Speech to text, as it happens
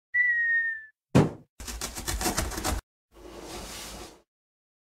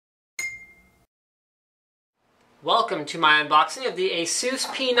Welcome to my unboxing of the ASUS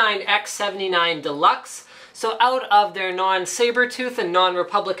P9X79 Deluxe. So out of their non-Sabertooth and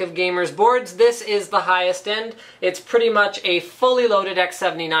non-Republic of Gamers boards, this is the highest end. It's pretty much a fully loaded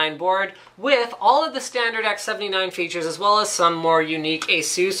X79 board with all of the standard X79 features as well as some more unique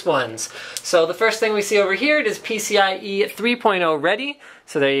ASUS ones. So the first thing we see over here is PCIe 3.0 ready.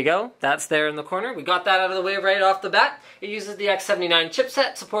 So there you go, that's there in the corner. We got that out of the way right off the bat. It uses the X79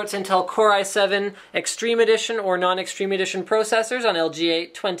 chipset, supports Intel Core i7 Extreme Edition or non-Extreme Edition processors on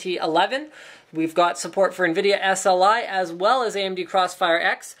LGA 2011. We've got support for NVIDIA SLI as well as AMD Crossfire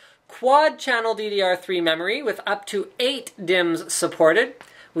X, quad-channel DDR3 memory with up to 8 DIMMs supported.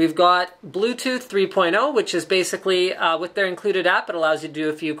 We've got Bluetooth 3.0, which is basically, with their included app, it allows you to do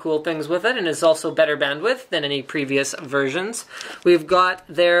a few cool things with it, and is also better bandwidth than any previous versions. We've got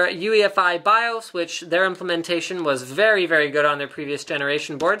their UEFI BIOS, which their implementation was very, very good on their previous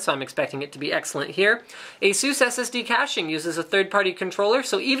generation board, so I'm expecting it to be excellent here. ASUS SSD caching uses a third-party controller,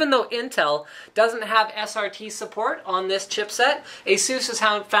 so even though Intel doesn't have SRT support on this chipset, ASUS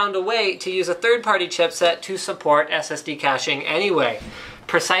has found a way to use a third-party chipset to support SSD caching anyway.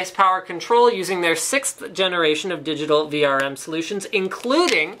 Precise power control using their 6th generation of digital VRM solutions,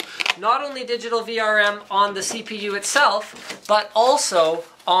 including not only digital VRM on the CPU itself, but also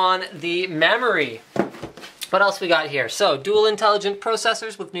on the memory. What else we got here? So, dual intelligent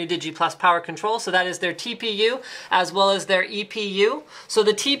processors with new Digi Plus power control. So that is their TPU as well as their EPU. So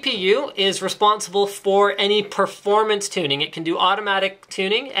the TPU is responsible for any performance tuning. It can do automatic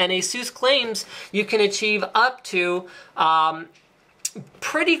tuning, and ASUS claims you can achieve up to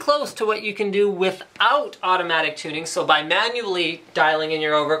pretty close to what you can do without automatic tuning. So by manually dialing in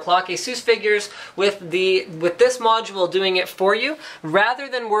your overclock, ASUS figures with this module doing it for you, rather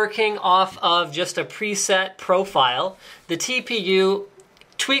than working off of just a preset profile, the TPU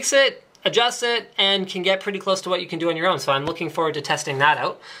tweaks it, adjusts it, and can get pretty close to what you can do on your own. So I'm looking forward to testing that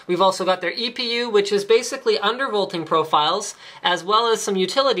out. We've also got their EPU, which is basically undervolting profiles, as well as some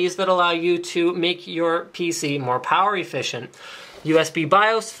utilities that allow you to make your PC more power efficient. USB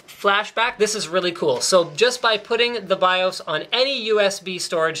BIOS flashback. This is really cool. So just by putting the BIOS on any USB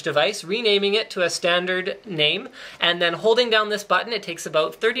storage device, renaming it to a standard name, and then holding down this button, it takes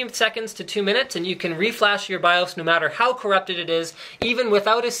about 30 seconds to 2 minutes, and you can reflash your BIOS no matter how corrupted it is, even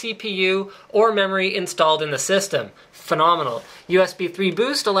without a CPU or memory installed in the system. Phenomenal. USB 3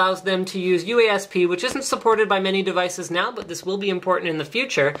 Boost allows them to use UASP, which isn't supported by many devices now, but this will be important in the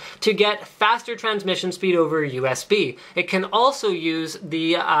future, to get faster transmission speed over USB. It can also use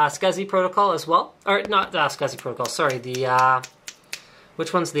the SCSI protocol as well. Or, not the SCSI protocol, sorry, the,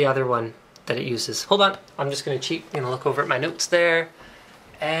 which one's the other one that it uses? Hold on, I'm just going to cheat. I'm going to look over at my notes there.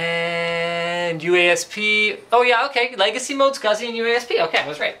 And UASP, oh yeah, okay, Legacy Mode, SCSI, and UASP. Okay, I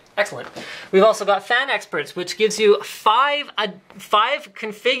was right. Excellent. We've also got Fan Experts, which gives you five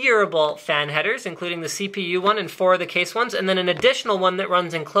configurable fan headers, including the CPU one and 4 of the case ones, and then an additional one that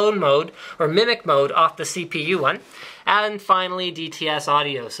runs in clone mode, or mimic mode, off the CPU one. And finally, DTS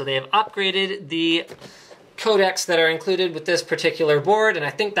audio. So they have upgraded the codecs that are included with this particular board, and I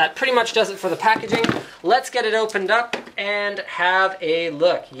think that pretty much does it for the packaging. Let's get it opened up and have a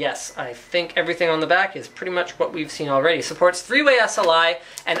look. Yes, I think everything on the back is pretty much what we've seen already. Supports 3-way SLI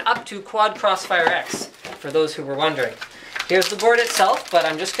and up to quad Crossfire X, for those who were wondering. Here's the board itself, but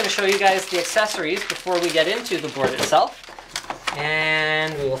I'm just going to show you guys the accessories before we get into the board itself.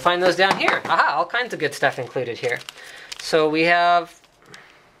 And we will find those down here. Aha, all kinds of good stuff included here. So we have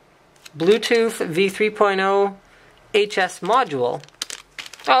Bluetooth V3.0 HS module.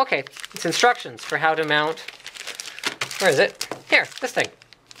 Oh, okay. It's instructions for how to mount. Where is it? Here, this thing.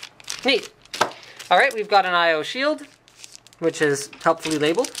 Neat. Alright, we've got an I/O shield, which is helpfully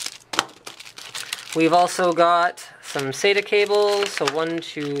labeled. We've also got some SATA cables, so 1,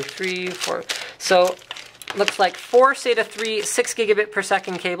 2, 3, 4. So, looks like 4 SATA 3 6 gigabit per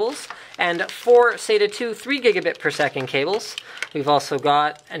second cables, and 4 SATA 2 3 gigabit per second cables. We've also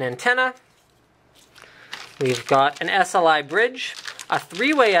got an antenna. We've got an SLI bridge, a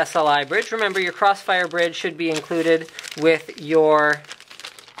 3-way SLI bridge. Remember, your Crossfire bridge should be included with your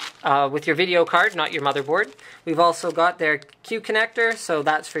video card, not your motherboard. We've also got their Q connector, so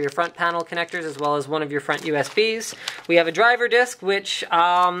that's for your front panel connectors as well as one of your front USBs. We have a driver disc, which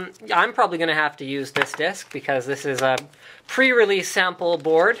I'm probably going to have to use this disc because this is a pre-release sample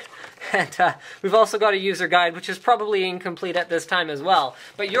board. And we've also got a user guide, which is probably incomplete at this time as well.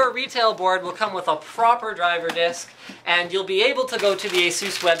 But your retail board will come with a proper driver disc, and you'll be able to go to the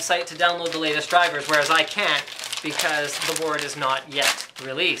ASUS website to download the latest drivers, whereas I can't because the board is not yet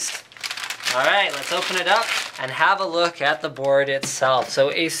released. All right, let's open it up and have a look at the board itself.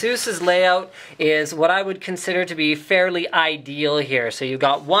 So ASUS's layout is what I would consider to be fairly ideal here. So you've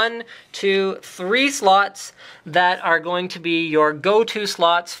got 1, 2, 3 slots that are going to be your go-to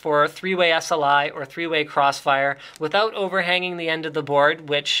slots for 3-way SLI or 3-way Crossfire without overhanging the end of the board,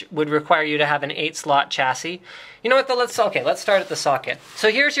 which would require you to have an 8-slot chassis. You know what, though, let's start at the socket. So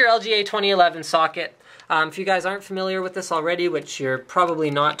here's your LGA 2011 socket. If you guys aren't familiar with this already, which you're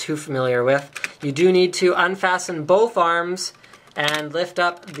probably not too familiar with, you do need to unfasten both arms and lift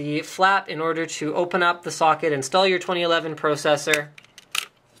up the flap in order to open up the socket, install your 2011 processor,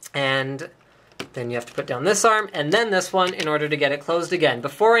 and then you have to put down this arm and then this one in order to get it closed again.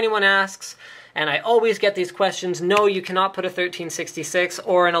 Before anyone asks, and I always get these questions, no, you cannot put a 1366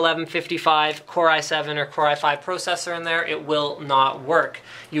 or an 1155 Core i7 or Core i5 processor in there. It will not work.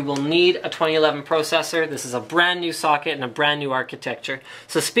 You will need a 2011 processor. This is a brand new socket and a brand new architecture.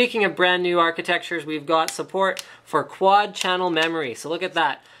 So speaking of brand new architectures, we've got support for quad channel memory. So look at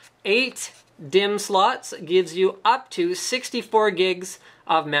that. 8 DIMM slots gives you up to 64 gigs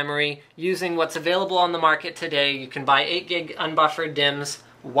of memory using what's available on the market today. You can buy 8 gig unbuffered DIMMs.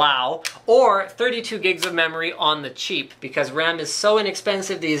 Wow. Or 32 gigs of memory on the cheap, because RAM is so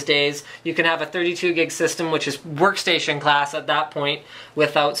inexpensive these days. You can have a 32 gig system, which is workstation class at that point,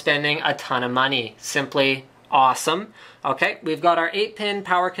 without spending a ton of money. Simply awesome. Okay, we've got our 8-pin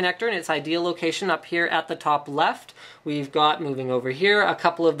power connector in its ideal location up here at the top left. We've got, moving over here, a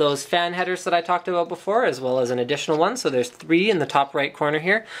couple of those fan headers that I talked about before, as well as an additional one. So there's 3 in the top right corner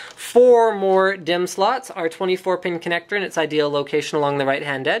here. 4 more DIMM slots, our 24-pin connector in its ideal location along the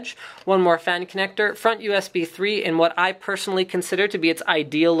right-hand edge. 1 more fan connector, front USB 3 in what I personally consider to be its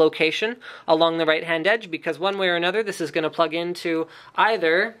ideal location along the right-hand edge, because one way or another this is going to plug into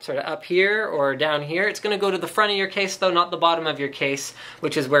either sort of up here or down here. It's going to go to the front of your case, though, not the bottom of your case,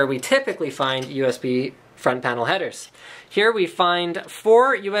 which is where we typically find USB front panel headers. Here we find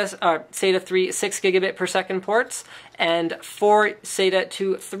 4 SATA 3 6 gigabit per second ports and 4 SATA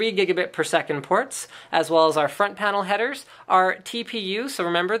 2 3 gigabit per second ports, as well as our front panel headers, our TPU, so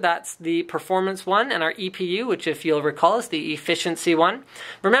remember that's the performance one, and our EPU, which if you'll recall is the efficiency one.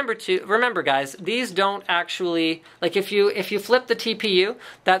 Remember guys, these don't actually, like if you flip the TPU,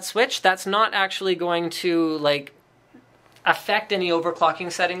 that switch, that's not actually going to like affect any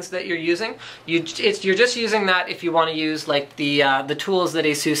overclocking settings that you're using. You're just using that if you want to use like the tools that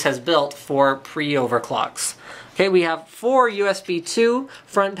ASUS has built for pre-overclocks. Okay, we have 4 USB 2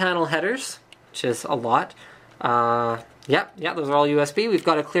 front panel headers, which is a lot. Yeah, those are all USB. We've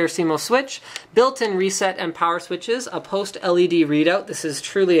got a clear CMOS switch, built-in reset and power switches, a post-LED readout. This is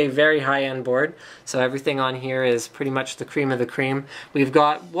truly a very high-end board, so everything on here is pretty much the cream of the cream. We've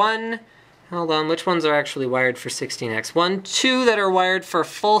got hold on, which ones are actually wired for 16X? 2 that are wired for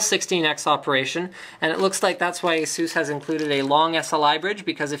full 16X operation, and it looks like that's why ASUS has included a long SLI bridge,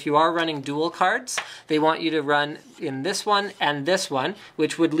 because if you are running dual cards, they want you to run in this one and this one,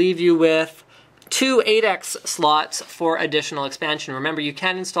 which would leave you with 2 8X slots for additional expansion. Remember, you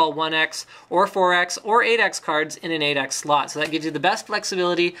can install 1X or 4X or 8X cards in an 8X slot, so that gives you the best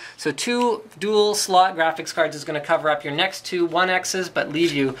flexibility. So 2 dual slot graphics cards is going to cover up your next 2 1Xs, but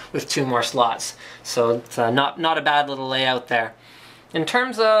leave you with 2 more slots. So it's not a bad little layout there. In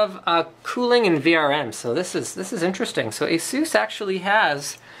terms of cooling and VRM, so this is interesting. So ASUS actually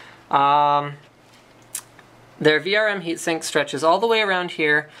has their VRM heatsink stretches all the way around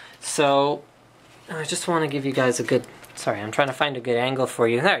here. So I just want to give you guys a good, sorry, I'm trying to find a good angle for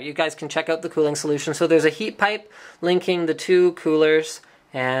you. There, you guys can check out the cooling solution. So there's a heat pipe linking the 2 coolers,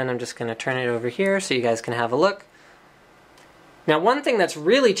 and I'm just going to turn it over here so you guys can have a look. Now, one thing that's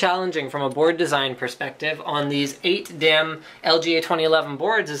really challenging from a board design perspective on these 8-DIMM LGA 2011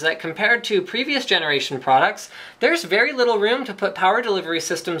 boards is that compared to previous generation products, there's very little room to put power delivery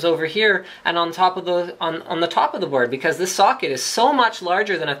systems over here and on top of on the top of the board, because this socket is so much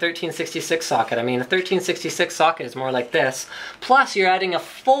larger than a 1366 socket. I mean, a 1366 socket is more like this. Plus, you're adding a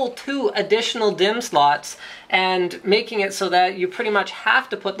full 2 additional DIMM slots and making it so that you pretty much have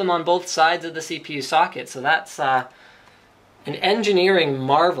to put them on both sides of the CPU socket. So that's an engineering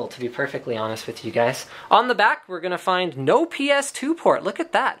marvel, to be perfectly honest with you guys. On the back, we're going to find no PS2 port. Look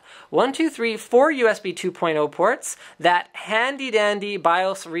at that. 1, 2, 3, 4 USB 2.0 ports. That handy-dandy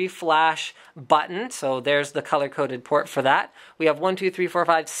BIOS reflash button. So there's the color-coded port for that. We have 1, 2, 3, 4,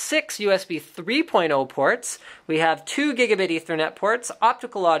 5, 6 USB 3.0 ports. We have 2 gigabit Ethernet ports,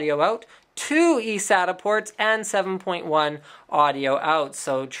 optical audio out, 2 eSATA ports, and 7.1 audio out.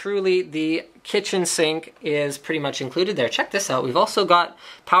 So truly the kitchen sink is pretty much included there. Check this out. We've also got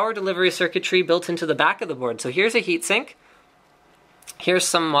power delivery circuitry built into the back of the board. So here's a heatsink. Here's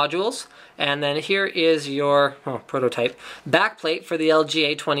some modules, and then here is your prototype backplate for the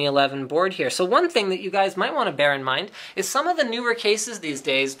LGA 2011 board here. So one thing that you guys might want to bear in mind is some of the newer cases these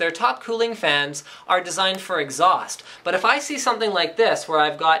days, their top cooling fans are designed for exhaust. But if I see something like this, where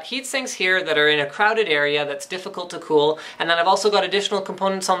I've got heat sinks here that are in a crowded area that's difficult to cool, and then I've also got additional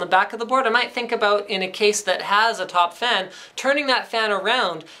components on the back of the board, I might think about, in a case that has a top fan, turning that fan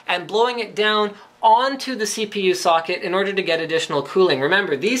around and blowing it down onto the CPU socket in order to get additional cooling.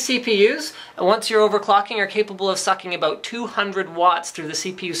 Remember, these CPUs, once you're overclocking, are capable of sucking about 200 watts through the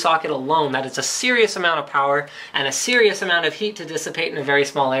CPU socket alone. That is a serious amount of power and a serious amount of heat to dissipate in a very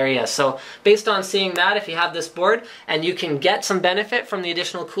small area. So based on seeing that, if you have this board and you can get some benefit from the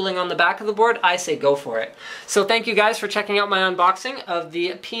additional cooling on the back of the board, I say go for it. So thank you guys for checking out my unboxing of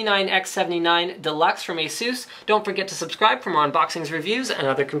the P9X79 Deluxe from ASUS. Don't forget to subscribe for more unboxings, reviews, and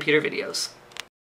other computer videos.